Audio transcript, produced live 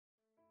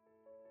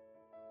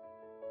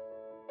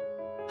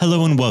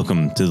Hello and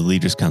welcome to the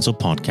Leaders Council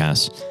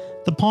podcast,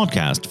 the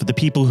podcast for the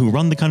people who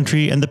run the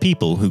country and the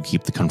people who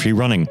keep the country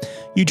running.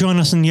 You join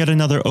us on yet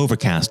another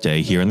overcast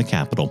day here in the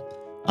capital.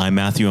 I'm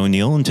Matthew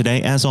O'Neill, and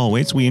today, as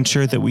always, we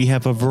ensure that we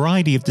have a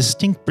variety of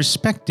distinct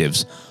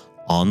perspectives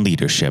on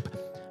leadership.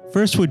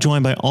 First, we're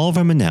joined by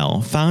Oliver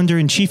Mennell, founder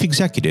and chief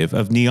executive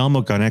of NEOM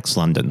Organics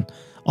London.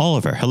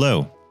 Oliver,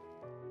 hello.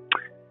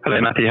 Hello,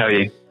 Matthew. How are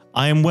you?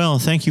 I am well.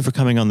 Thank you for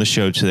coming on the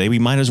show today. We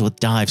might as well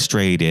dive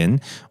straight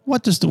in.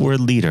 What does the word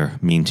leader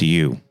mean to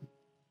you?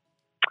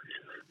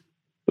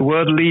 The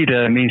word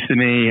leader means to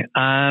me,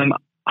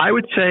 I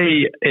would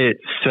say it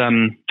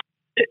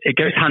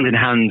goes hand in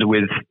hand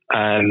with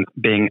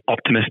being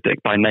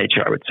optimistic by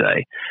nature, I would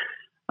say.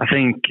 I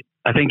think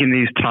in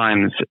these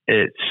times,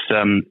 it's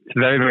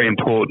very, very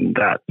important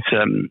that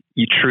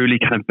you truly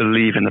kind of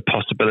believe in the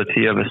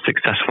possibility of a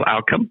successful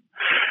outcome.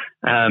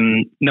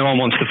 No one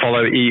wants to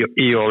follow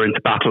Eeyore into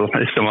battle,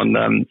 as someone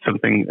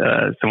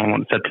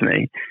once said to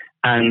me.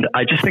 And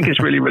I just think it's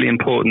really, really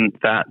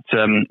important that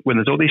when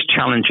there's all these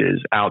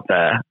challenges out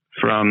there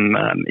from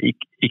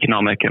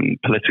economic and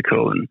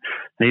political and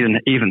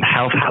even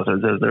health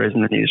hazards, as there is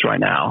in the news right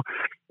now,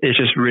 it's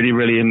just really,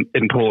 really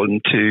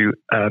important to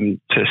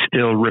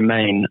still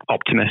remain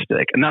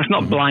optimistic. And that's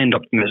not blind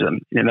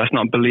optimism. That's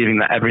not believing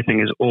that everything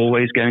is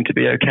always going to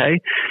be okay,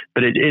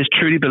 but it is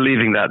truly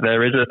believing that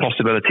there is a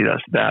possibility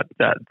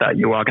that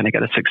you are going to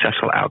get a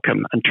successful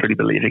outcome, and truly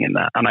believing in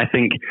that. And I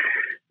think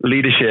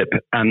leadership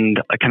and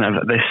a kind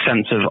of this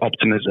sense of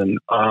optimism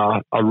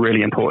are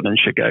really important and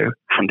should go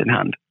hand in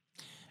hand.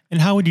 And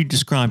how would you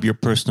describe your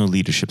personal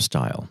leadership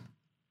style?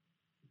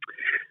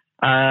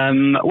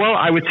 Well,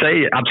 I would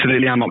say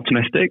absolutely I'm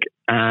optimistic.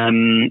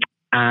 And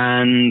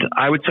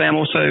I would say I'm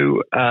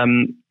also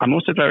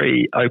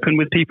very open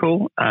with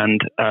people and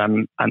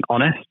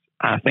honest.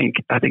 I think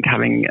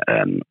having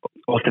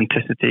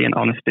authenticity and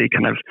honesty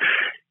kind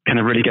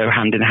of really go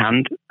hand in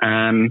hand.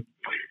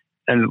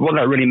 And what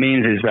that really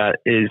means is that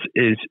is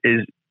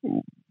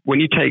when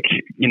you take,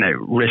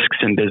 risks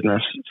in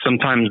business,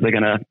 sometimes they're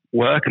going to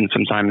work and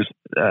sometimes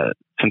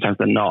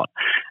they're not.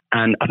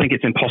 And I think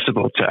it's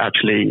impossible to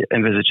actually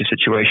envisage a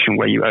situation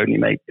where you only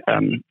make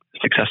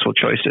successful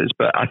choices.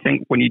 But I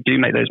think when you do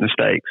make those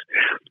mistakes,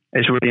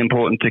 it's really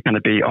important to kind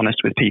of be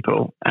honest with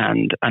people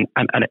and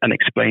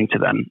explain to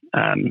them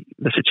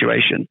the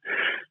situation.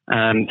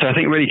 So I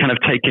think really kind of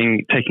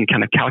taking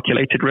kind of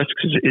calculated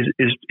risks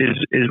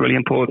is really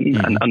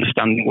important, and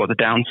understanding what the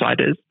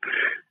downside is.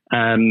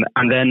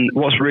 And then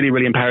what's really,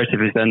 really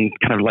imperative is then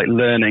kind of like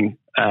learning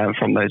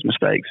from those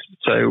mistakes.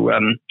 So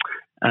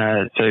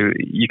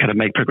you kind of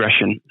make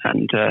progression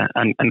and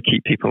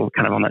keep people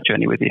kind of on that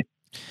journey with you.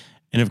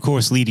 And of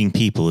course, leading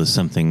people is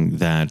something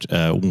that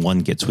one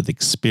gets with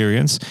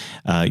experience.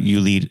 You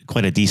lead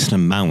quite a decent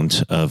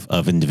amount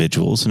of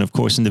individuals. And of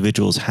course,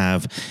 individuals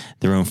have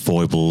their own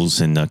foibles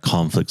and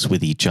conflicts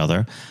with each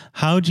other.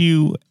 How do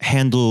you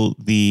handle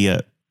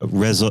the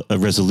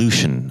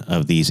resolution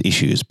of these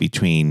issues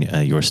between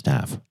your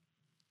staff?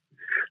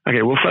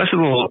 Okay, well, first of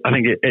all, I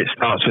think it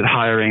starts with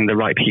hiring the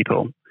right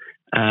people.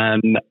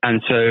 And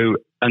so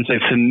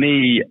for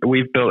me,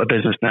 we've built a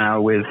business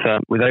now with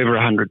over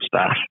 100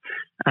 staff.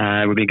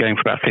 We've been going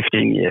for about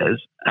 15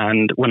 years.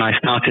 And when I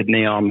started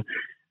NEOM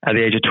at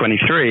the age of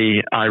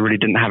 23, I really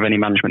didn't have any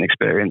management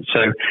experience.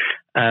 So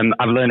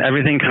I've learned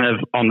everything kind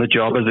of on the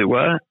job, as it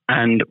were.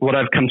 And what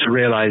I've come to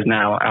realize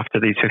now after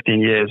these 15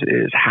 years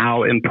is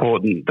how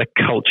important the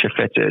culture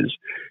fit is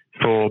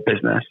for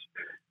business.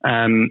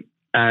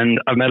 And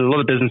I've met a lot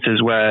of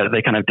businesses where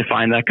they kind of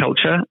define their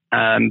culture,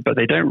 but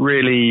they don't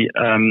really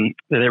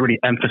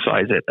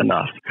emphasize it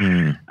enough.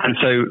 And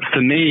so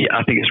for me,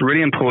 I think it's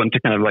really important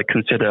to kind of like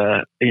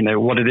consider,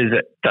 what it is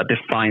that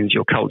defines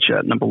your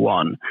culture, number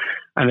one.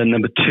 And then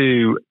number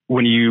two,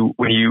 when you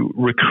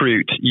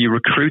recruit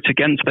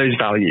against those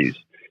values.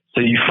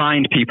 So you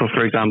find people,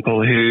 for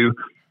example, who,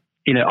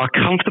 are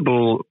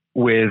comfortable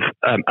with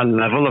a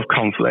level of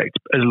conflict,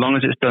 as long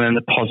as it's done in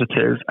a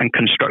positive and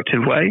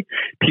constructive way.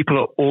 People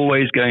are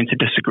always going to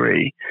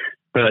disagree,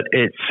 but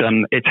it's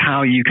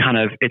how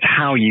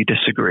you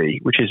disagree,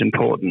 which is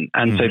important.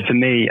 And so for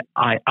me,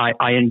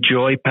 I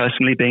enjoy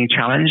personally being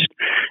challenged.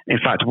 In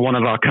fact, one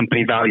of our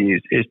company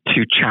values is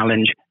to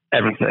challenge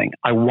everything.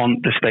 I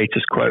want the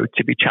status quo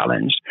to be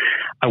challenged.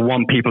 I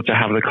want people to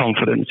have the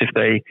confidence, if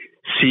they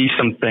see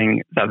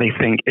something that they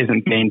think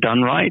isn't being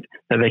done right,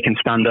 that they can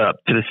stand up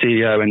to the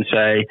CEO and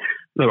say,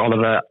 look,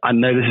 Oliver, I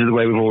know this is the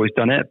way we've always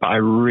done it, but I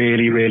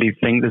really, really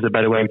think there's a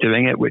better way of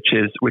doing it, which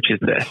is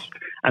this.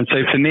 And so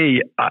for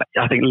me,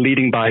 I think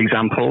leading by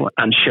example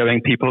and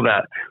showing people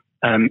that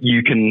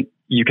you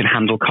can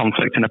handle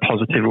conflict in a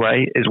positive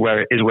way is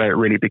where it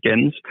really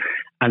begins.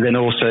 And then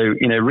also,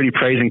 really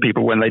praising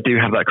people when they do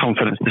have that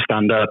confidence to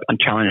stand up and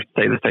challenge,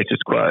 say, the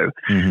status quo.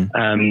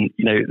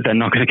 They're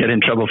not going to get in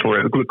trouble for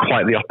it.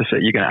 Quite the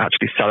opposite. You're going to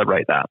actually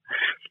celebrate that.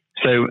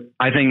 So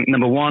I think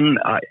number one,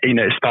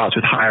 it starts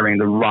with hiring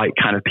the right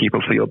kind of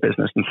people for your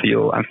business and for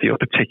your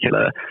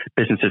particular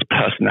business's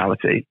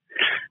personality.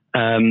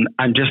 And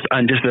just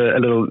a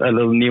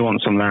little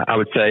nuance on that, I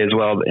would say as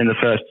well. In the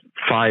first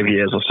 5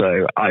 years or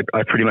so,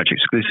 I pretty much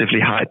exclusively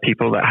hired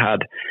people that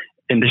had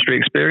industry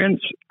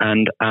experience,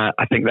 and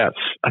I think that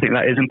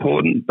is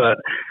important. But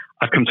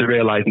I've come to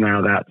realize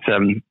now that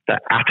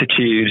that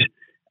attitude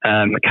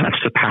kind of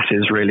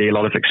surpasses really a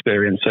lot of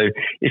experience. So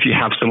if you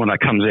have someone that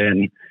comes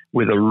in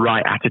with a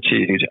right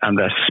attitude and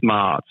they're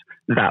smart,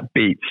 that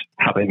beats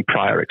having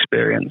prior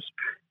experience.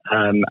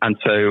 And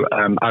so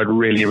I would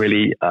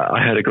really, I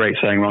heard a great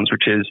saying once,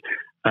 which is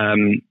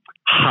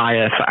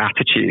hire for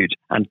attitude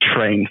and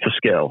train for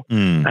skill.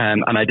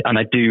 And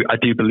I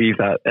do believe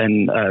that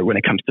when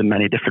it comes to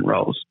many different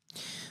roles.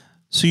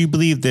 So you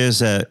believe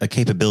there's a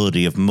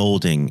capability of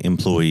molding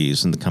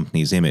employees in the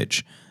company's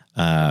image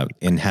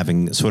in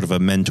having sort of a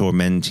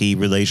mentor-mentee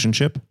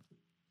relationship?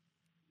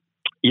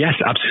 Yes,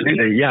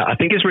 absolutely. Yeah, I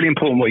think it's really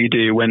important what you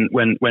do when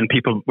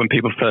people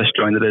first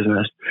join the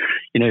business.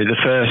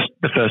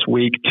 The first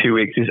week, 2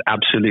 weeks is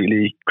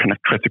absolutely kind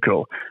of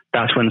critical.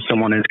 That's when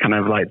someone is kind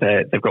of like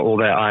they've got all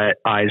their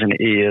eyes and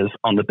ears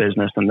on the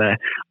business, and they're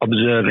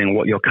observing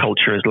what your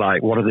culture is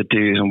like. What are the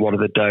do's and what are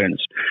the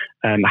don'ts?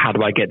 How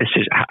do I get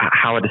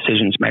how are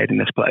decisions made in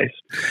this place?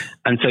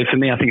 And so for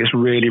me, I think it's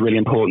really, really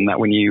important that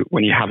when you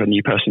have a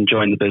new person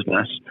join the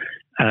business,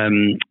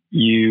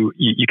 you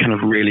kind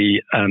of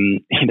really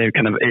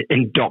kind of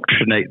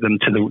indoctrinate them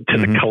to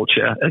the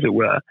culture, as it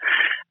were.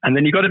 And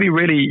then you got to be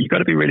really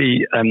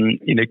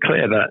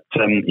clear that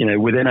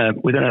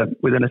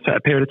within a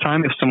set period of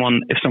time, if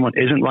someone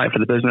isn't right for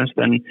the business,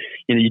 then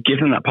you give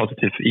them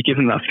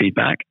that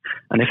feedback,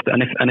 and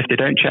if they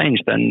don't change,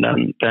 then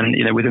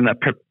within that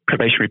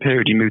probationary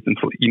period, you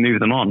move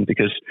them on,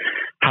 because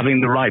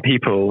having the right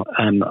people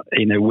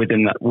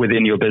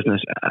within your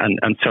business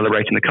and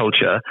celebrating the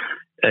culture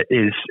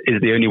is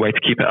the only way to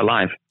keep it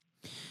alive.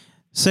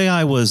 Say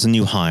I was a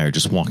new hire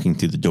just walking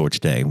through the door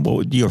today. What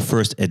would your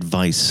first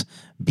advice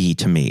be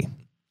to me?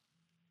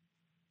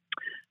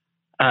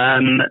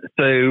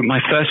 So my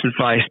first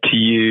advice to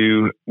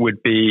you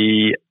would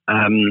be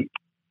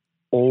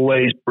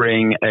always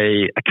bring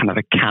a kind of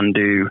a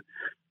can-do,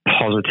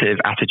 positive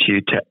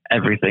attitude to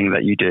everything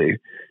that you do.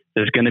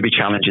 There's going to be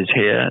challenges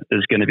here.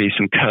 There's going to be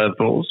some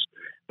curveballs,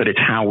 but it's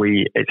how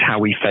we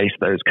face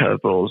those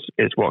curveballs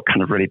is what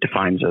kind of really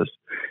defines us.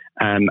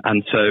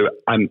 And so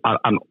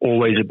I'm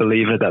always a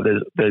believer that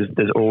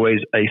there's always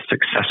a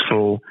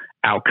successful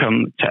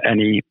outcome to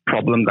any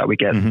problem that we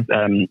get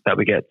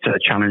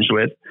challenged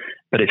with,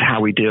 but it's how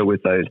we deal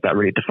with those that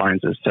really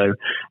defines us. So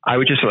I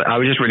would just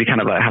really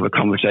kind of like have a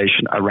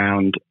conversation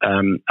around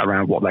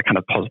what that kind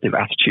of positive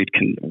attitude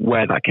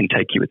where that can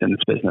take you within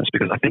this business,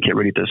 because I think it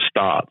really does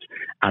start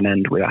and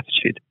end with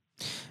attitude.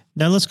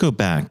 Now let's go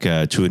back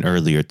to an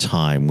earlier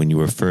time when you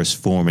were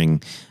first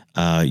forming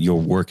your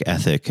work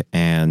ethic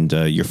and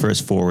your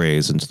first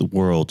forays into the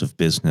world of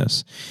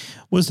business.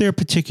 Was there a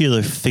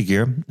particular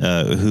figure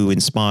who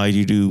inspired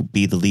you to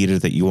be the leader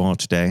that you are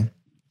today?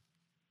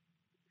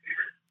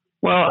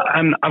 Well,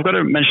 I've got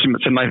to mention,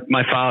 so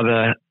my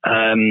father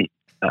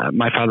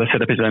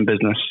set up his own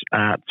business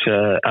at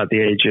the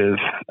age of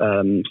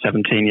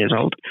 17 years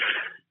old.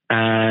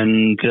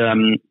 And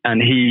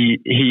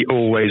he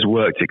always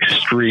worked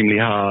extremely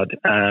hard,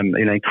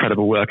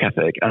 incredible work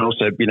ethic. And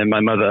also, my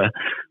mother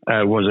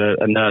was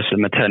a nurse, a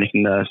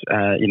maternity nurse,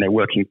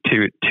 working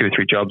two or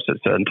three jobs at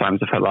certain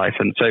times of her life.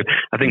 And so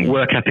I think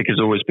work ethic has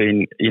always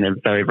been,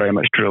 very, very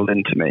much drilled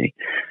into me.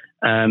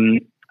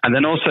 And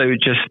then also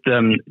just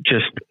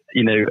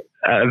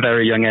at a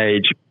very young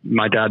age,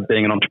 my dad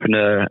being an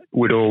entrepreneur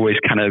would always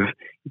kind of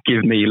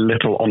give me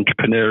little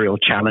entrepreneurial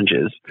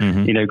challenges,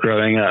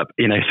 growing up,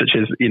 such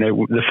as,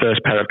 the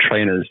first pair of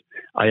trainers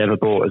I ever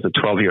bought as a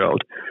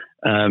 12-year-old.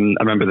 I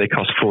remember they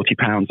cost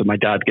 £40 and my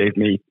dad gave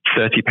me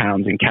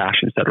 £30 in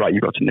cash and said, right,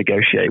 you've got to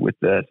negotiate with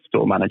the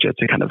store manager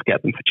to kind of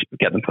get them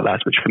for less,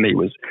 which for me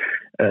was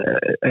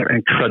an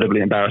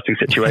incredibly embarrassing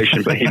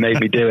situation, but he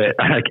made me do it.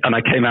 And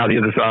I came out the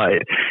other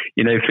side,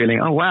 feeling,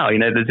 oh, wow,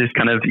 there's this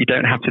kind of, you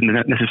don't have to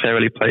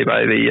necessarily play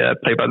by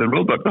the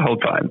rule book the whole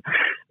time.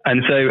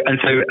 And so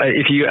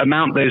if you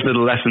amount those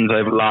little lessons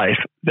over life,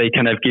 they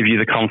kind of give you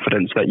the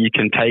confidence that you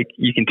can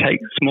take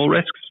small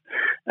risks,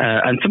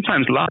 and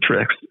sometimes large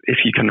risks if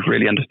you kind of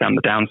really understand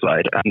the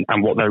downside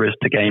and what there is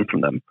to gain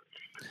from them.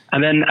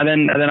 And then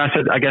I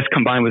said, I guess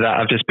combined with that,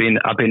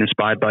 I've been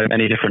inspired by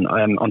many different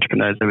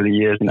entrepreneurs over the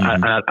years, and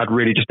I'd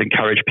really just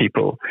encourage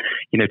people,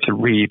 to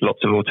read lots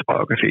of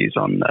autobiographies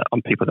on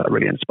people that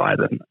really inspire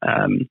them.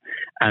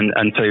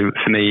 And so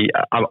for me,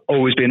 I've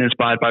always been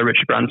inspired by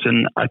Richard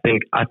Branson. I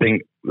think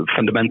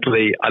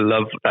fundamentally, I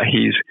love that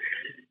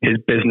his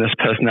business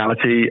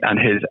personality and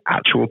his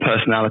actual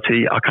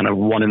personality are kind of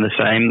one and the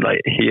same.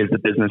 Like, he is the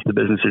business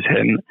is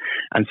him.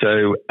 And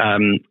so,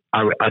 and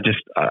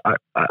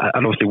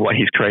obviously what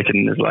he's created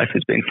in his life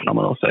has been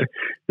phenomenal. So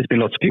there's been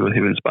lots of people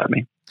who inspire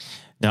me.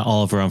 Now,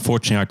 Oliver,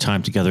 unfortunately, our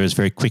time together is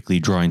very quickly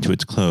drawing to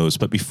its close.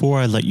 But before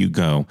I let you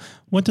go,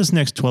 what does the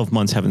next 12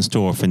 months have in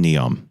store for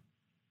NEOM?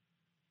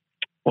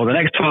 Well, the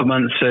next 12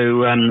 months,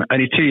 so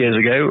only 2 years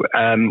ago,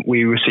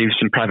 we received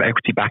some private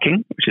equity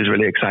backing, which is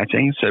really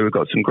exciting. So we've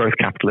got some growth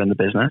capital in the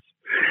business.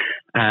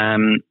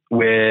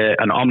 We're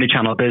an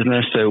omni-channel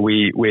business, so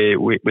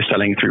we're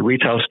selling through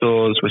retail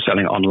stores, we're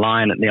selling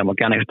online at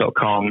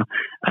neomorganics.com,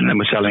 and then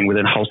we're selling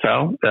within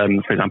wholesale,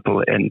 for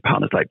example, in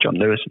partners like John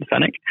Lewis and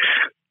Fenwick.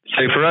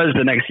 So for us,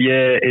 the next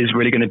year is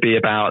really going to be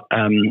about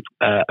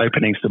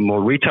opening some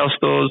more retail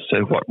stores.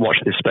 So watch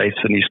this space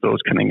for new stores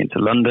coming into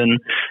London.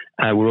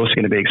 We're also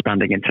going to be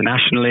expanding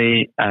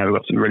internationally. We've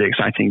got some really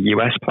exciting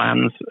US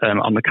plans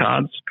on the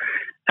cards.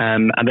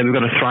 And then we've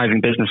got a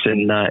thriving business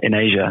in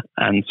Asia.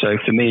 And so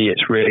for me,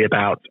 it's really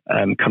about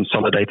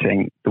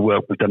consolidating the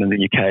work we've done in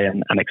the UK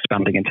and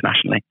expanding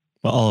internationally.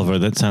 Well, Oliver,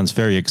 that sounds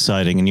very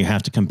exciting, and you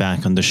have to come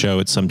back on the show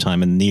at some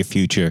time in the near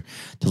future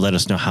to let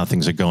us know how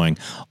things are going.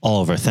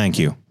 Oliver, thank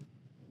you.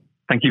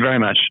 Thank you very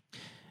much.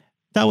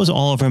 That was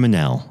Oliver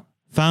Mennell,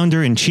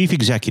 founder and chief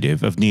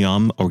executive of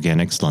NEOM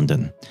Organics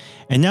London.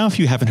 And now, if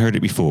you haven't heard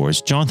it before,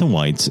 is Jonathan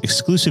White's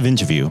exclusive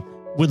interview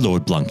with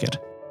Lord Blunkett.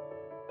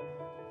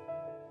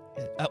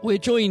 We're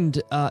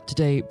joined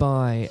today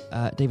by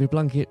David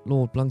Blunkett,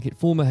 Lord Blunkett,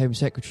 former Home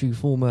Secretary,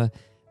 former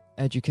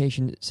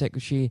Education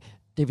Secretary.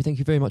 David, thank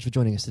you very much for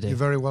joining us today. You're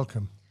very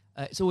welcome.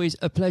 It's always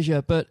a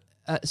pleasure, but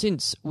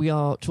since we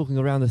are talking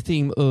around the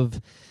theme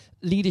of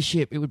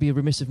leadership, it would be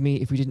remiss of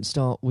me if we didn't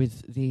start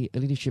with the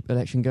leadership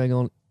election going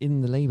on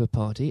in the Labour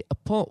Party.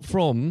 Apart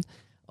from,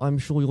 I'm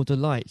sure, your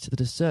delight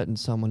that a certain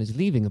someone is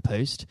leaving a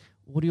post,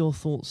 what are your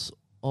thoughts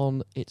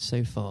on it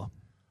so far?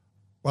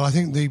 Well, I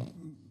think the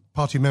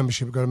party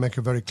membership are going to make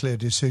a very clear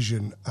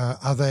decision.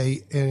 Are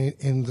they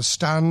in the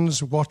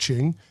stands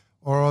watching,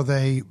 or are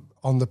they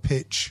on the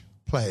pitch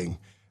playing?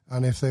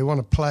 And if they want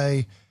to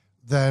play,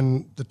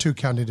 then the two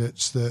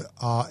candidates that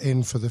are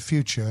in for the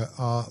future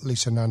are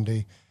Lisa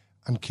Nandy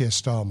and Keir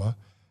Starmer.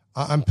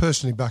 I'm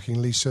personally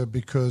backing Lisa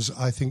because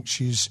I think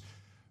she's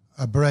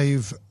a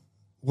brave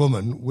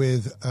woman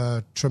with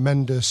a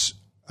tremendous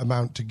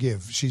amount to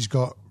give. She's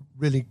got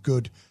really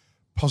good,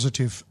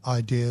 positive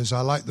ideas.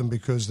 I like them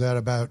because they're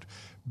about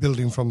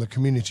building from the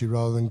community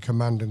rather than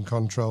command and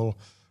control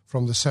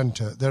from the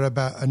centre. They're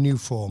about a new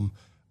form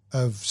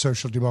of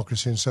social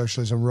democracy and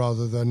socialism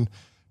rather than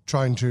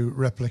trying to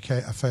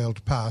replicate a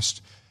failed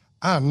past.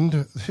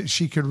 And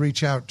she can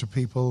reach out to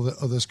people that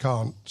others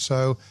can't.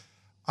 So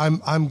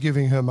I'm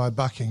giving her my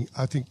backing.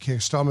 I think Keir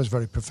Starmer is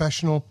very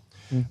professional,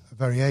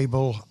 very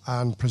able,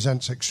 and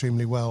presents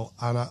extremely well.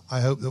 And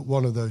I hope that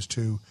one of those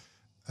two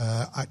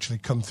actually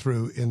come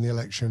through in the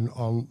election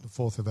on the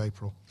 4th of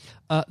April.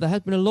 There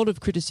has been a lot of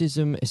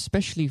criticism,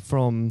 especially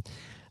from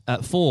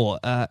four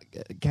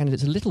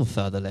candidates a little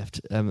further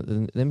left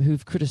than them,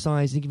 who've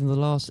criticised even the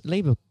last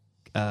Labour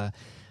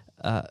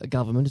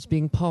government as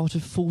being part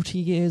of 40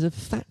 years of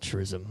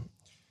Thatcherism.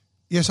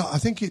 Yes, I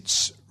think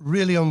it's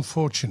really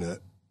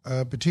unfortunate,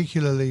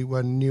 particularly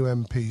when new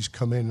MPs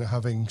come in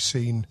having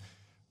seen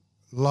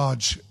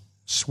large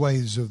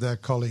swathes of their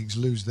colleagues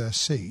lose their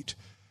seat,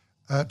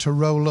 to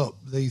roll up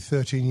the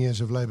 13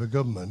 years of Labour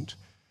government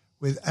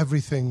with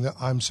everything that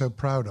I'm so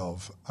proud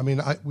of. I mean,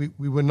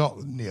 we were not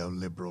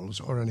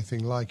neoliberals or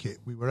anything like it.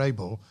 We were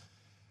able,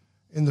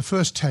 in the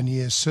first 10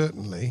 years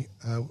certainly,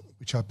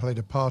 which I played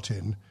a part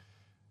in,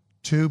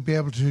 to be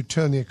able to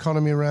turn the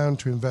economy around,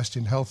 to invest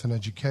in health and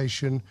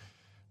education,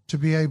 to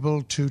be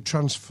able to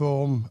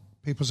transform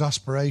people's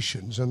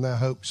aspirations and their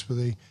hopes for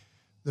the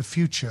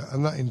future.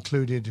 And that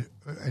included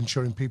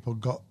ensuring people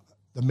got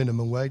the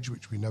minimum wage,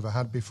 which we never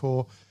had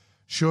before,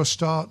 Sure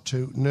Start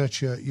to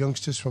nurture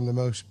youngsters from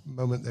the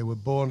moment they were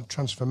born,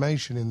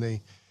 transformation in the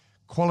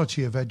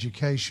quality of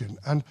education.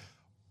 And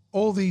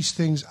all these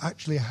things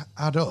actually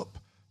add up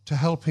to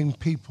helping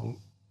people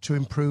to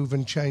improve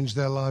and change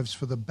their lives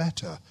for the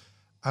better.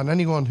 And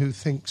anyone who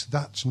thinks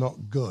that's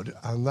not good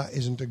and that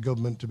isn't a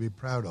government to be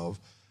proud of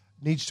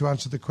needs to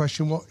answer the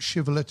question, what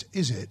shibboleth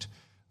is it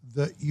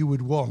that you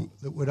would want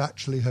that would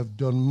actually have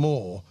done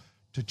more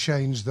to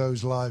change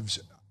those lives?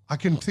 I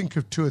can think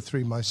of two or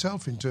three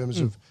myself in terms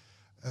of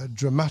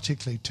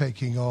dramatically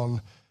taking on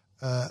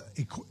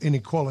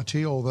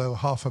inequality, although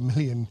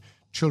 500,000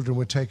 children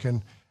were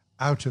taken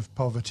out of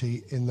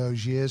poverty in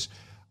those years.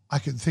 I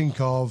can think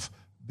of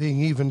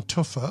being even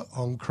tougher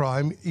on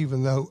crime,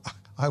 even though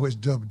I was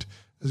dubbed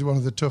as one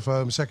of the tougher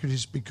Home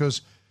Secretaries,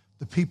 because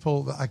the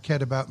people that I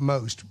cared about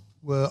most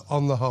were,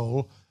 on the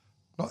whole,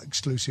 not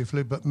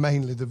exclusively, but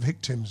mainly the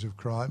victims of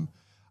crime.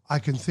 I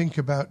can think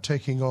about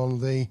taking on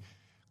the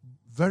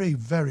very,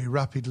 very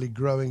rapidly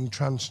growing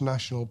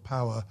transnational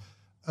power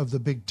of the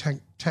big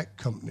tech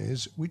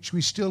companies, which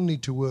we still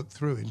need to work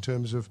through in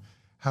terms of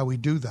how we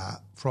do that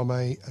from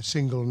a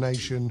single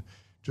nation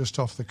just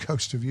off the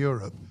coast of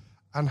Europe,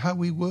 and how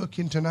we work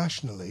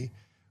internationally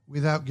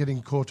without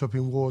getting caught up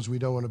in wars we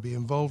don't want to be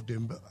involved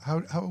in. But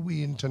how are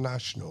we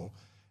international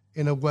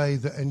in a way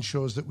that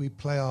ensures that we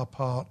play our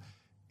part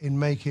in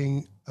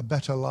making a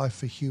better life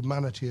for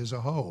humanity as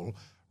a whole,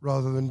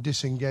 rather than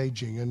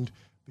disengaging and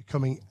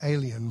becoming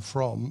alien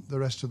from the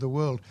rest of the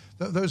world?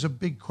 Those are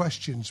big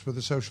questions for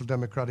the social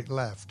democratic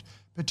left,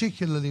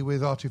 particularly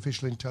with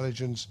artificial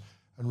intelligence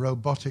and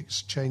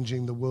robotics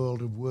changing the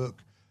world of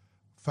work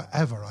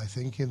forever, I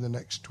think, in the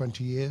next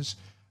 20 years.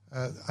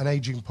 An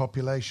ageing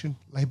population.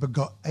 Labour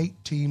got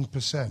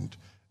 18%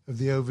 of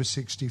the over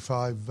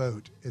 65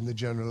 vote in the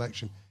general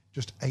election.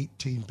 Just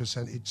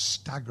 18%. It's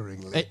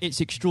staggeringly.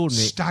 It's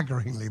extraordinary.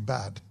 Staggeringly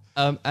bad.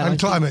 And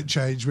climate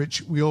change,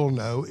 which we all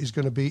know is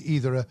going to be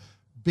either a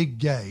big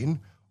gain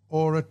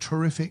or a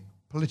terrific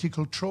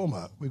political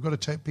trauma. We've got to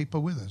take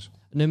people with us.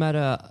 No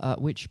matter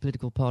which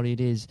political party it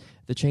is,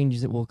 the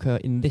changes that will occur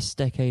in this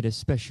decade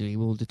especially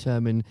will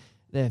determine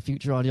their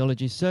future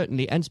ideologies,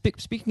 certainly. And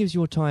speaking of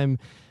your time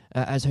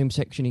as Home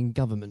Section in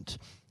government,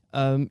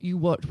 you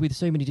worked with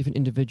so many different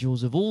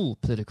individuals of all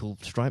political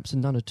stripes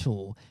and none at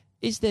all.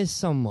 Is there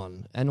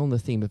someone, and on the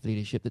theme of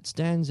leadership, that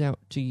stands out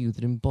to you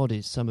that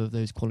embodies some of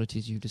those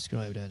qualities you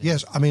described earlier?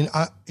 Yes, I mean,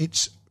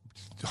 it's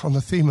on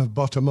the theme of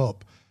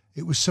bottom-up.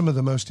 It was some of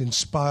the most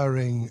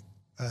inspiring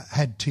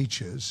head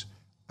teachers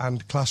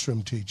and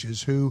classroom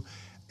teachers who,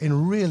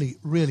 in really,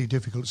 really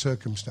difficult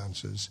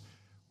circumstances,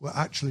 were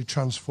actually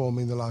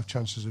transforming the life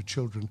chances of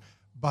children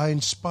by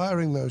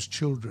inspiring those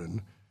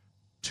children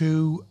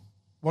to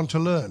want to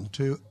learn,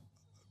 to,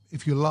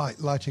 if you like,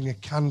 lighting a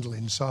candle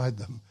inside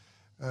them,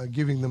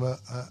 giving them a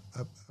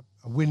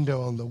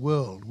window on the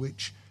world,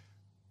 which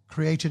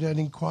created an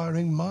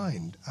inquiring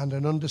mind and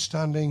an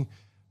understanding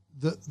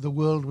that the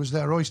world was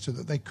their oyster,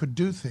 that they could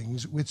do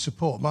things with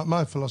support.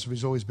 My philosophy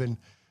has always been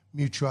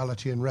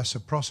mutuality and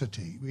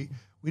reciprocity.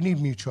 We need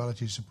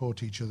mutuality to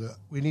support each other.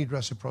 We need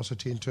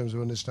reciprocity in terms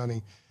of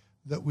understanding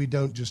that we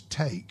don't just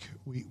take,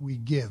 we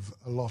give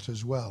a lot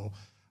as well.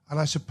 And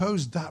I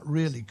suppose that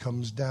really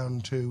comes down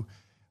to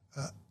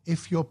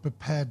if you're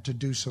prepared to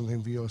do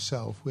something for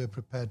yourself, we're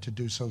prepared to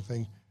do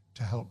something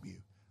to help you.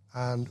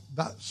 And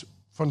that's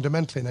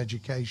fundamentally in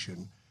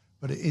education,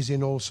 but it is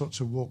in all sorts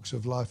of walks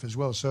of life as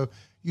well. So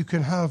you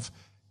can have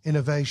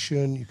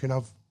innovation, you can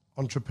have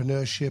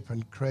entrepreneurship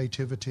and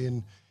creativity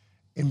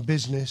in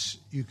business,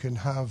 you can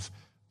have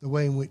the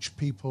way in which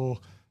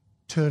people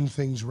turn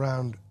things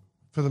around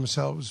for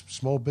themselves.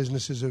 Small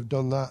businesses have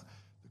done that,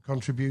 the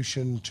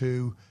contribution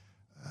to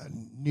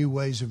new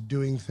ways of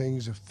doing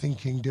things, of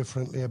thinking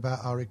differently about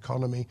our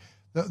economy.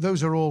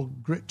 Those are all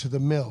grit to the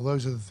mill.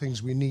 Those are the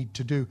things we need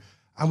to do.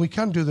 And we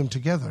can do them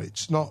together.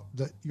 It's not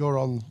that you're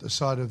on the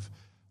side of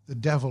the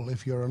devil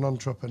if you're an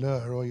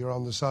entrepreneur or you're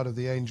on the side of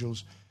the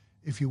angels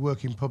if you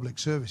work in public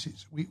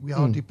services. We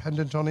are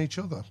dependent on each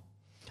other.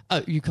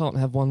 You can't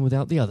have one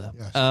without the other.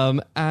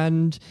 Yes.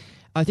 And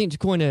I think to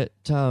coin a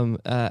term,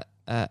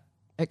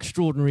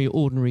 extraordinary,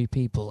 ordinary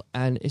people,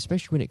 and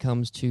especially when it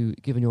comes to,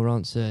 given your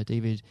answer,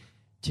 David,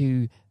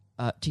 to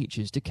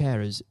teachers, to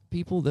carers,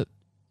 people that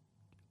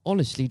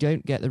honestly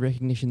don't get the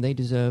recognition they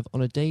deserve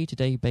on a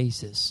day-to-day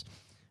basis.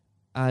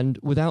 And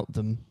without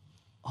them,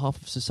 half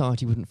of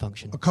society wouldn't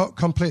function.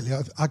 Completely.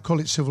 I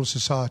call it civil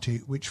society,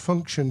 which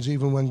functions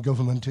even when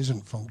government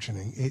isn't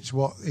functioning. It's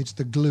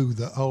the glue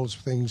that holds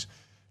things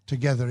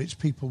together. It's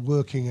people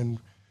working and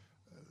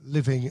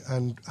living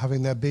and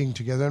having their being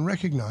together and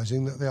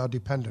recognising that they are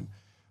dependent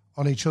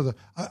on each other.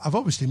 I've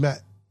obviously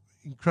met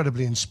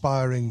incredibly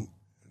inspiring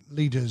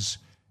leaders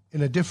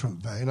in a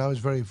different vein. I was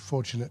very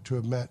fortunate to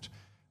have met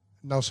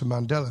Nelson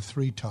Mandela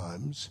 3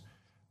 times.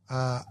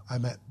 I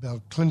met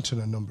Bill Clinton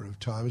a number of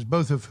times,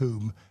 both of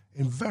whom,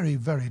 in very,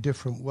 very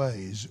different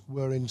ways,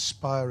 were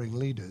inspiring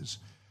leaders.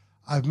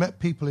 I've met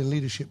people in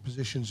leadership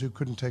positions who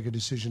couldn't take a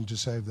decision to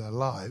save their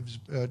lives.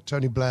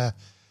 Tony Blair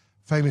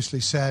famously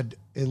said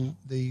in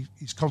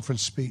his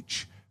conference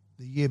speech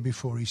the year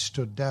before he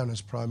stood down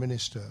as Prime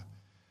Minister,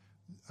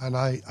 and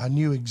I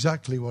knew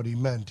exactly what he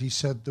meant. He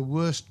said the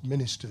worst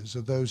ministers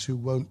are those who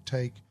won't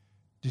take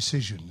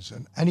decisions,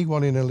 and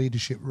anyone in a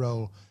leadership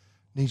role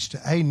needs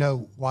to, A,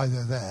 know why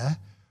they're there,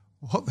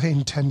 what they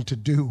intend to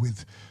do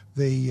with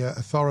the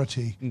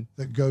authority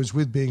that goes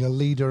with being a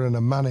leader and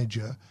a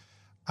manager,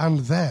 and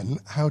then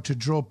how to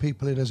draw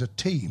people in as a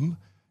team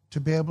to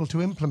be able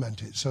to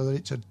implement it so that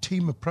it's a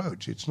team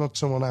approach. It's not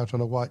someone out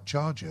on a white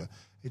charger.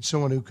 It's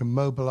someone who can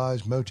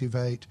mobilise,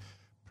 motivate,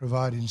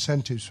 provide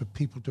incentives for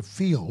people to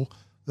feel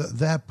that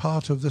they're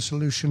part of the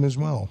solution as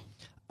well.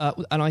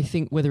 And I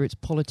think whether it's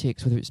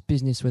politics, whether it's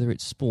business, whether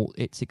it's sport,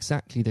 it's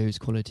exactly those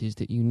qualities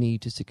that you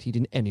need to succeed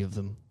in any of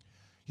them.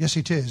 Yes,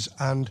 it is.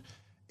 And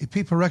if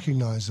people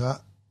recognise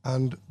that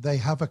and they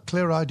have a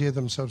clear idea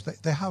themselves,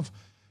 they have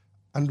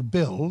and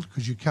build,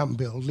 because you can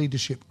build,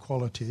 leadership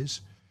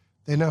qualities.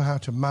 They know how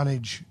to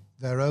manage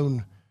their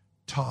own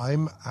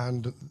time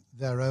and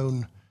their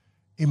own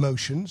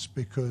emotions,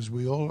 because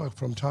we all,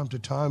 from time to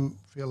time,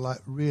 feel like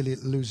really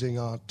losing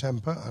our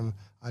temper, and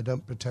I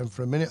don't pretend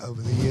for a minute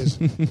over the years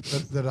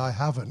that I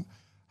haven't.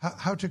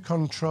 How to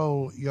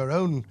control your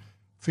own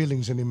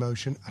feelings and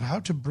emotion, and how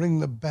to bring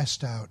the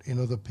best out in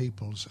other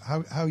people's.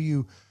 How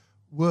you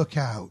work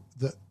out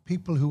that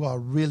people who are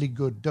really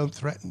good don't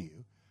threaten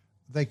you,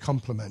 they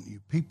complement you.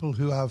 People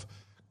who have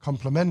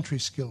complementary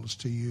skills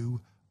to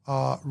you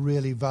are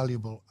really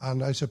valuable.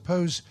 And I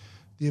suppose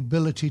the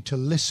ability to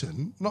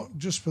listen, not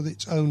just for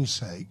its own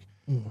sake,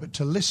 but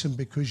to listen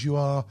because you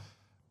are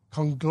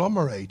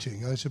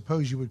conglomerating, I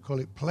suppose you would call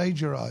it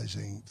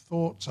plagiarizing,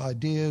 thoughts,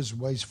 ideas,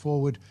 ways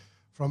forward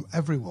from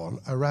everyone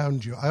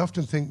around you. I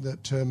often think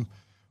that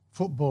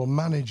football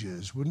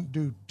managers wouldn't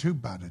do too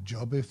bad a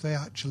job if they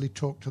actually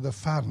talked to the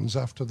fans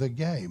after the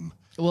game.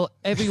 Well,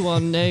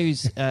 everyone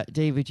knows,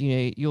 David,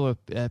 you're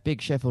a big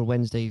Sheffield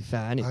Wednesday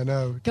fan. I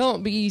know.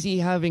 Can't be easy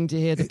having to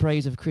hear the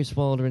praise of Chris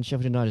Wilder and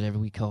Sheffield United every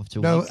week after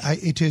week. No,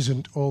 it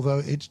isn't, although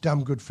it's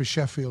damn good for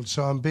Sheffield,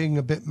 so I'm being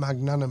a bit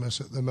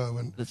magnanimous at the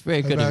moment. That's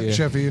very good about of you.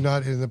 Sheffield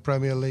United in the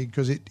Premier League,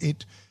 because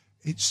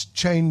it's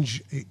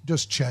change. It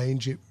does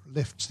change. It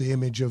lifts the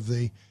image of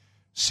the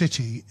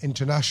city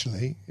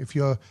internationally. If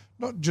you're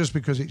not just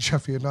because it's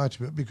Sheffield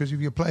United, but because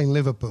if you're playing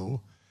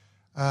Liverpool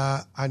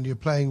and you're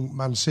playing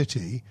Man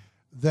City,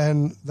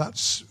 then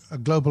that's a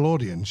global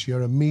audience.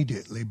 You're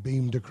immediately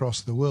beamed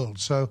across the world.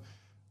 So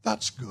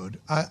that's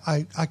good.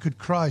 I could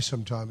cry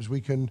sometimes.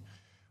 We can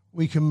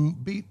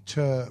beat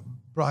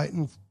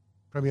Brighton,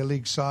 Premier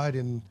League side,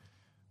 in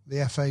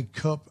the FA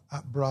Cup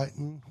at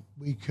Brighton.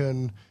 We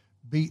can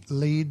beat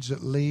Leeds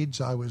at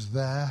Leeds. I was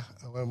there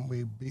when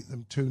we beat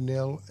them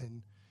 2-0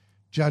 in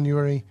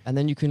January. And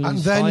then you can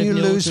lose 5-0. And then you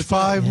lose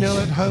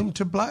 5-0 at home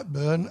to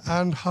Blackburn,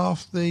 and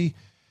half the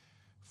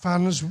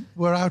fans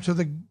were out of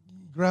the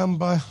ground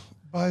by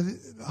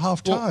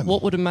half time.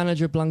 What would a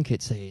manager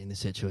Blunkett say in this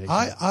situation?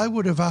 I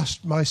would have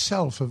asked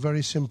myself a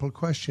very simple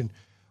question.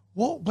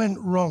 What went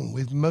wrong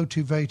with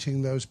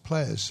motivating those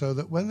players so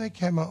that when they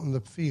came out on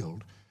the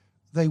field,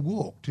 they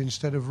walked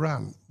instead of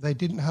ran? They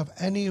didn't have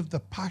any of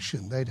the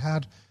passion they'd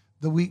had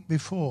the week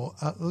before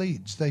at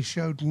Leeds. They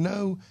showed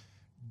no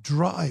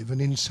drive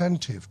and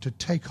incentive to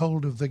take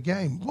hold of the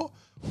game.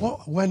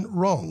 What went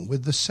wrong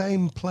with the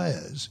same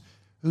players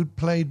who'd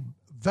played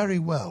very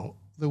well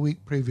the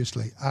week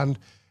previously? And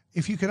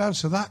if you could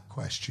answer that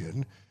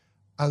question,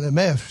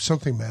 and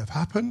something may have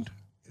happened,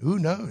 who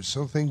knows,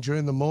 something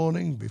during the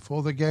morning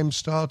before the game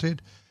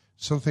started,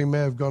 something may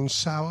have gone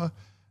sour.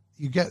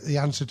 You get the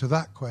answer to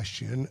that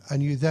question,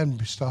 and you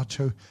then start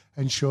to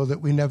ensure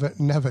that we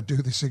never do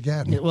this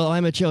again. Well,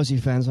 I'm a Chelsea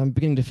fan, so I'm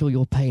beginning to feel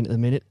your pain at the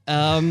minute.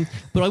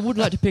 But I would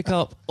like to pick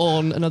up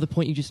on another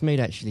point you just made,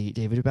 actually,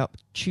 David, about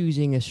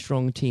choosing a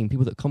strong team,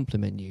 people that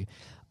complement you.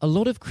 A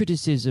lot of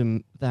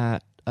criticism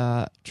that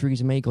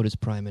Theresa May got as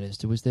Prime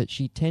Minister was that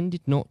she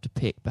tended not to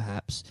pick,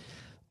 perhaps,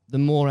 the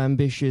more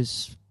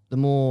ambitious, the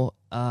more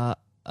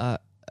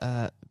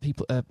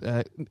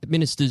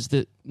ministers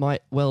that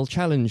might well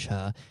challenge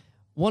her.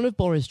 One of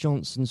Boris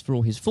Johnson's, for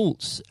all his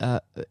faults,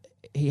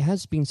 he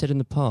has been said in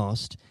the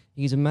past,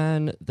 he's a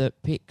man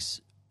that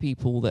picks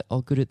people that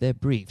are good at their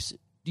briefs.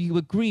 Do you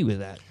agree with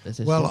that?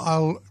 Well,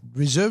 I'll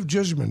reserve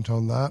judgment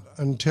on that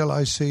until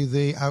I see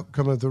the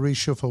outcome of the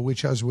reshuffle,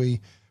 which, as we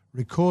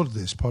record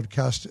this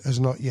podcast, has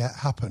not yet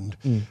happened.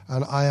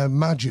 And I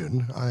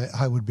imagine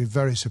I would be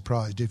very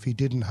surprised if he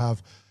didn't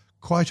have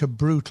quite a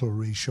brutal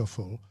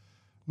reshuffle,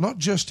 not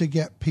just to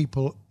get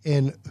people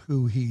in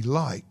who he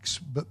likes,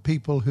 but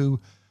people who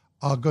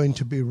are going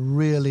to be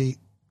really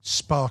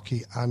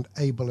sparky and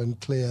able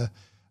and clear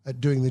at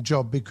doing the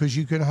job, because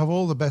you can have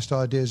all the best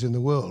ideas in the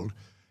world,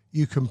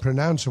 you can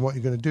pronounce on what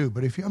you're going to do,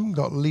 but if you haven't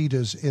got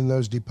leaders in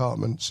those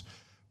departments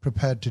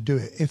prepared to do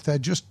it, if they're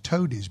just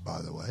toadies,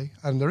 by the way,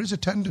 and there is a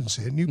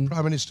tendency, a new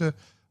Prime Minister,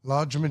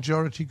 large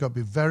majority, got to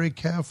be very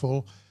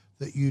careful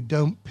that you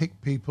don't pick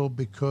people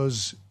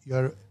because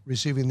you're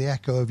receiving the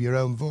echo of your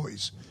own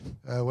voice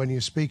when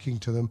you're speaking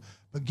to them,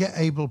 but get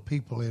able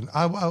people in.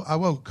 I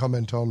won't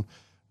comment on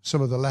some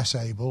of the less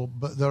able,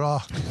 but there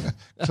are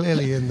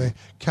clearly in the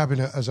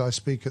cabinet as I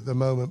speak at the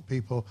moment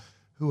people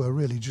who are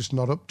really just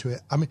not up to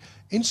it. I mean,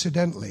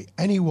 incidentally,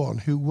 anyone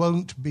who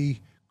won't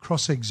be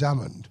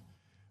cross-examined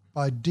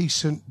by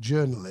decent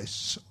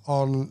journalists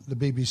on the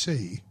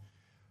BBC,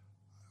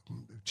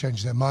 who've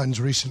changed their minds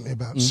recently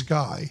about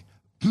Sky,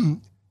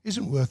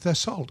 isn't worth their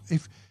salt.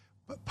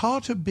 But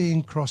part of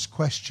being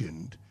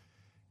cross-questioned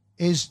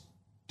is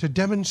to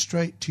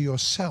demonstrate to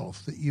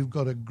yourself that you've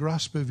got a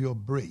grasp of your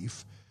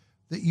brief,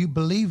 that you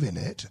believe in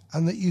it,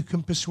 and that you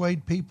can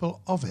persuade people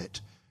of it.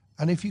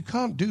 And if you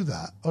can't do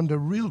that under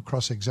real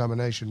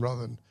cross-examination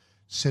rather than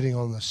sitting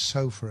on the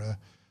sofa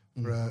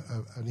for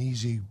an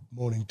easy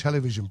morning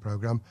television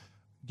program,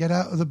 get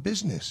out of the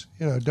business.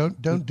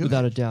 Don't do it.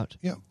 Without a doubt.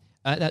 Yeah.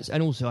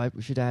 And also, I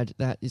should add,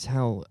 that is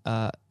how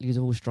Leaders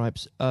of All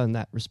Stripes earn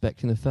that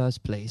respect in the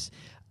first place.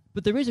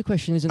 But there is a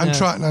question, isn't there? And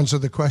try and answer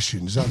the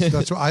questions.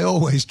 That's what I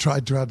always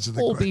tried to answer the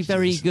questions. Or be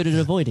very good at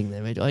avoiding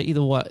them.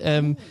 Either way.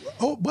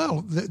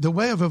 The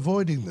way of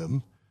avoiding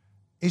them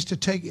is to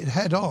take it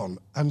head on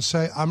and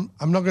say, I'm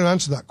not going to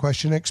answer that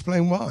question,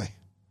 explain why.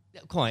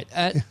 Quite.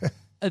 And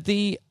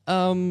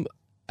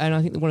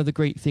I think that one of the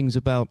great things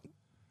about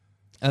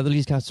the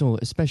Leaders Council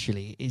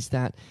especially is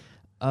that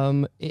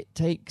it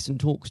takes and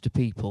talks to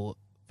people,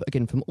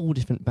 again, from all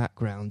different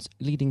backgrounds,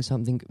 leading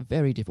something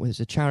very different, whether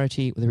it's a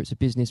charity, whether it's a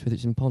business, whether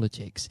it's in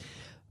politics.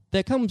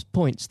 There comes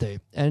points, though,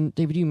 and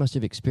David, you must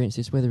have experienced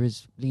this, whether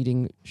as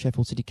leading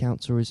Sheffield City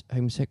Council or as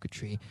Home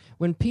Secretary,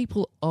 when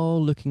people are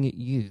looking at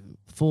you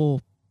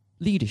for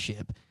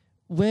leadership,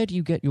 where do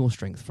you get your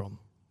strength from?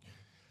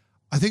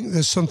 I think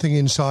there's something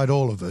inside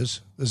all of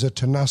us. There's a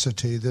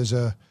tenacity, there's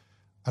an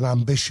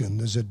ambition,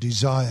 there's a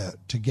desire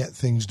to get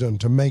things done,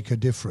 to make a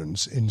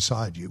difference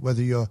inside you,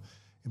 whether you're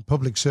in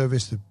public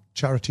service, the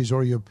charities,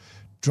 or you're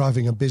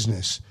driving a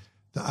business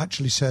that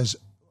actually says,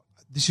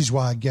 this is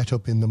why I get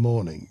up in the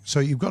morning.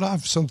 So you've got to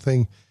have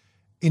something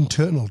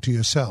internal to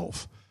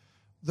yourself.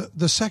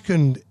 The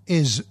second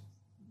is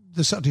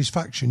the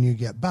satisfaction you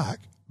get back,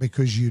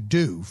 because you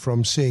do,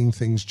 from seeing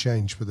things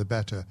change for the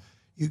better.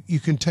 You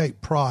can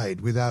take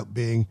pride without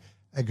being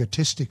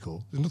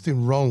egotistical. There's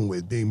nothing wrong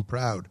with being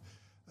proud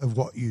of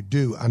what you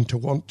do and to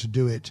want to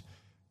do it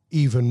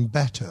even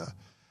better.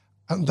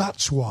 And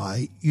that's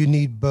why you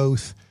need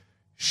both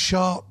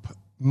sharp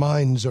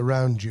minds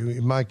around you.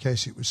 In my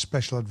case, it was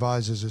special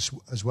advisors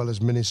as well as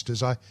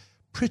ministers. I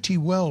pretty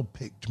well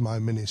picked my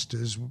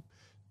ministers.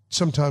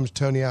 Sometimes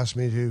Tony asked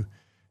me to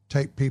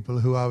take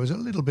people who I was a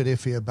little bit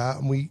iffy about,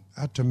 and we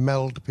had to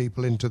meld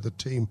people into the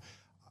team.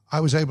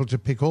 I was able to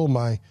pick all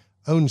my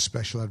own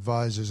special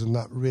advisors, and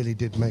that really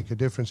did make a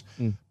difference.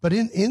 But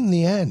in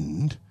the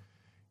end,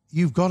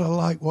 you've got to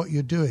like what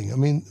you're doing. I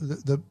mean,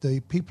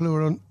 the people who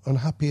are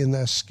unhappy in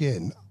their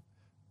skin,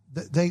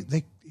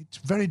 it's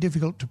very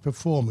difficult to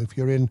perform if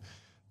you're in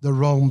the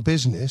wrong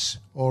business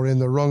or in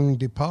the wrong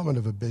department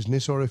of a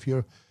business, or if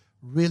you're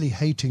really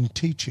hating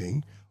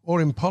teaching,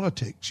 or in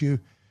politics, you're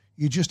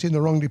just in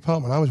the wrong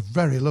department. I was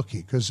very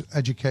lucky because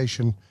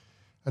education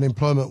and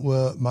employment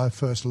were my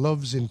first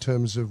loves in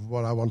terms of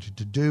what I wanted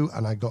to do,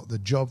 and I got the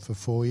job for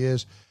 4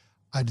 years.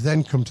 I'd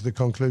then come to the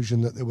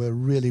conclusion that there were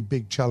really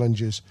big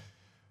challenges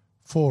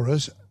for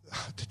us.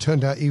 It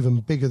turned out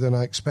even bigger than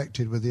I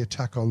expected with the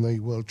attack on the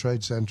World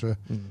Trade Center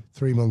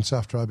 3 months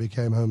after I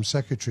became Home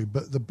Secretary.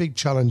 But the big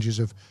challenges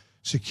of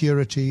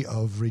security,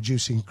 of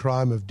reducing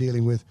crime, of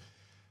dealing with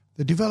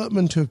the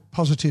development of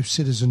positive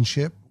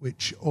citizenship,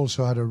 which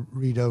also had a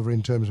read over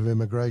in terms of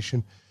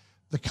immigration,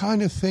 the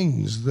kind of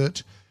things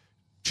that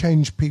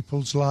change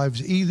people's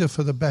lives either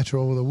for the better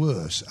or the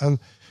worse. And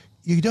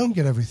you don't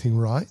get everything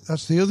right.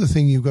 That's the other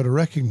thing you've got to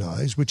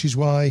recognise, which is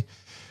why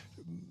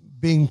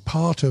being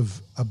part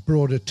of a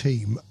broader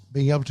team,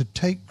 being able to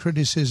take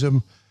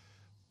criticism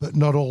but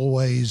not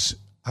always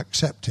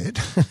accept it,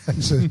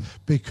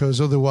 because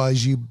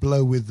otherwise you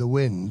blow with the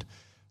wind,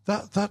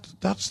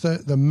 that's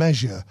the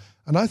measure.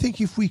 And I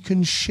think if we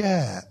can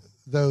share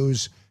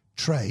those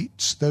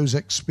traits, those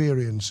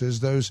experiences,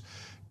 those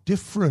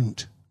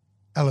different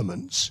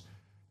elements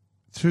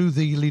through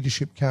the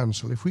Leadership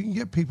Council, if we can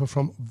get people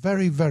from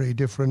very, very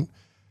different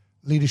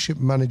leadership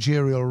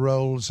managerial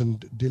roles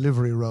and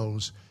delivery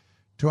roles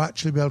to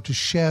actually be able to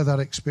share that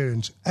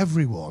experience,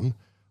 everyone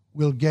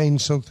will gain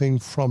something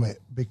from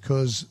it,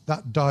 because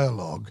that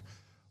dialogue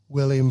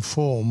will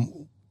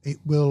inform, it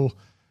will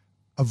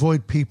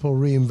avoid people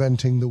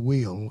reinventing the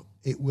wheel,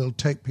 it will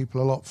take people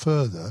a lot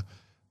further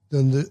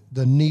than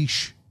the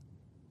niche,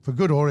 for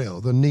good or ill,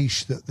 the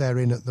niche that they're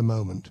in at the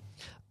moment.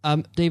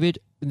 David,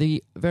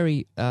 in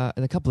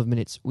a couple of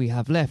minutes we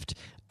have left,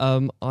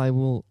 I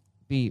will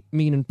be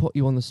mean and put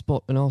you on the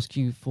spot and ask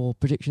you for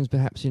predictions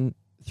perhaps in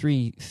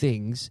 3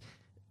 things.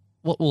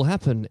 What will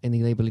happen in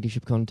the Labour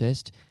leadership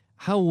contest?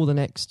 How will the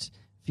next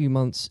few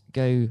months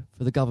go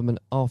for the government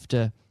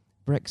after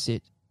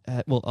Brexit,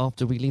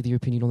 after we leave the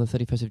European Union on the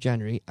 31st of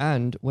January?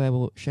 And where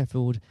will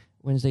Sheffield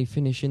Wednesday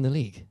finish in the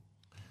league?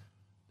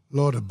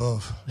 Lord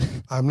above.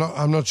 I'm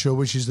not sure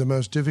which is the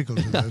most difficult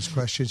of those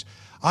questions.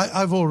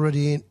 I've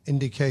already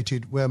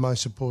indicated where my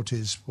support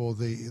is for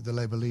the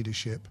Labour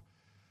leadership.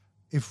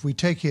 If we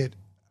take it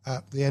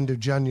at the end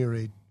of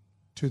January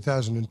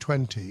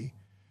 2020,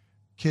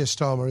 Keir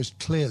Starmer has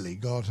clearly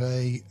got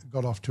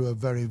off to a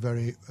very,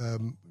 very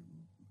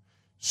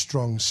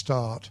strong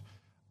start.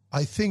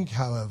 I think,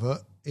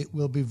 however, it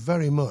will be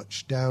very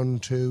much down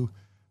to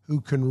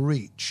who can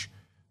reach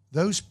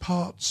those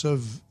parts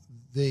of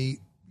the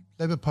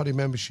Labour Party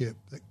membership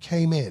that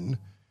came in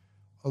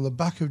on the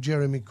back of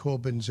Jeremy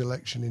Corbyn's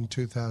election in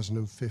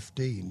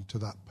 2015 to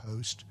that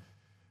post,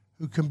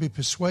 who can be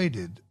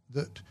persuaded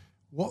that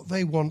what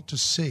they want to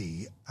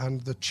see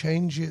and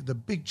the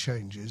big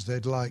changes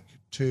they'd like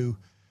to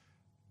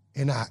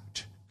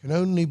enact can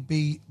only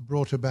be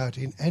brought about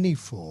in any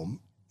form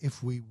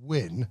if we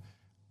win,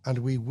 and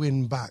we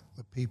win back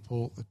the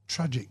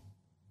tragic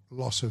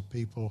loss of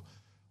people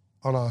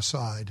on our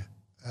side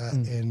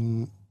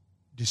in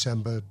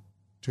December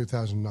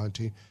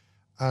 2019,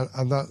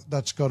 and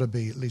that's got to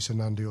be Lisa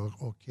Nandy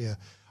or Keir.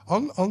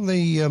 On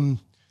the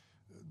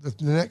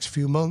next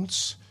few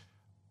months,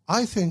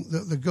 I think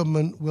that the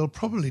government will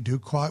probably do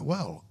quite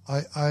well.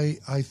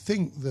 I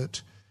think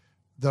that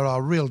there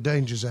are real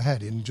dangers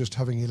ahead in just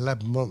having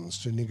 11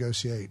 months to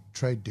negotiate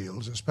trade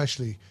deals,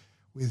 especially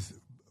with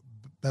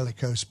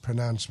bellicose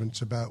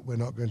pronouncements about we're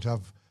not going to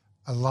have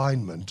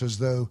alignment, as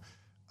though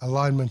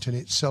alignment in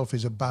itself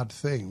is a bad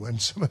thing when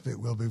some of it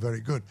will be very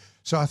good.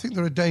 So I think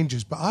there are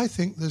dangers, but I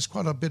think there's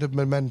quite a bit of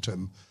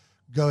momentum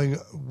going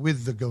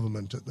with the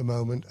government at the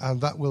moment,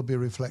 and that will be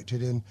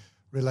reflected in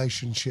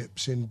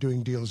relationships, in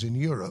doing deals in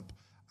Europe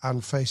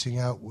and facing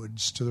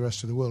outwards to the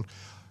rest of the world.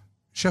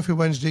 Sheffield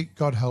Wednesday,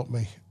 God help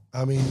me.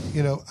 I mean,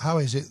 how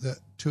is it that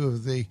two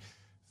of the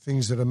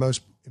things that are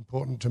most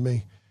important to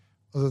me,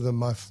 other than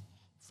my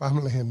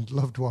family and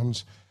loved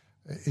ones,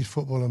 is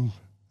football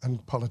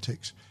and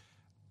politics?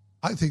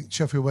 I think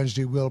Sheffield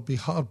Wednesday will be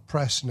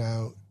hard-pressed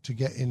now to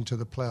get into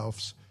the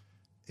playoffs.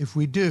 If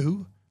we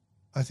do,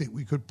 I think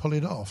we could pull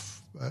it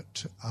off,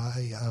 but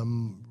I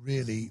am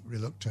really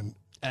reluctant.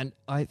 And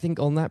I think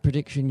on that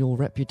prediction, your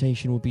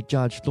reputation will be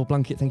judged. Lord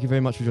Blunkett, thank you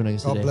very much for joining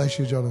us today. God bless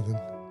you, Jonathan.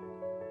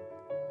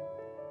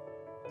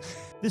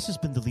 This has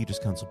been the Leaders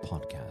Council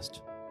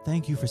podcast.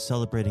 Thank you for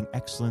celebrating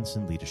excellence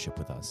in leadership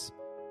with us.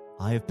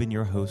 I have been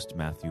your host,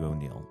 Matthew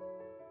O'Neill.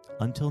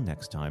 Until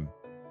next time,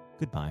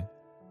 goodbye.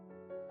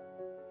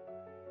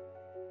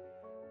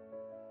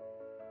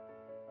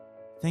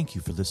 Thank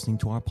you for listening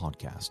to our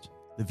podcast.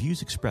 The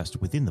views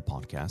expressed within the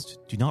podcast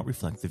do not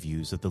reflect the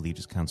views of the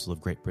Leaders Council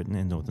of Great Britain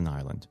and Northern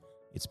Ireland,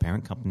 its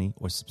parent company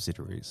or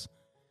subsidiaries,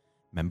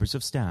 members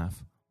of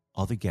staff,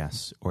 other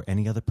guests, or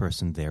any other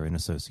person therein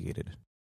associated.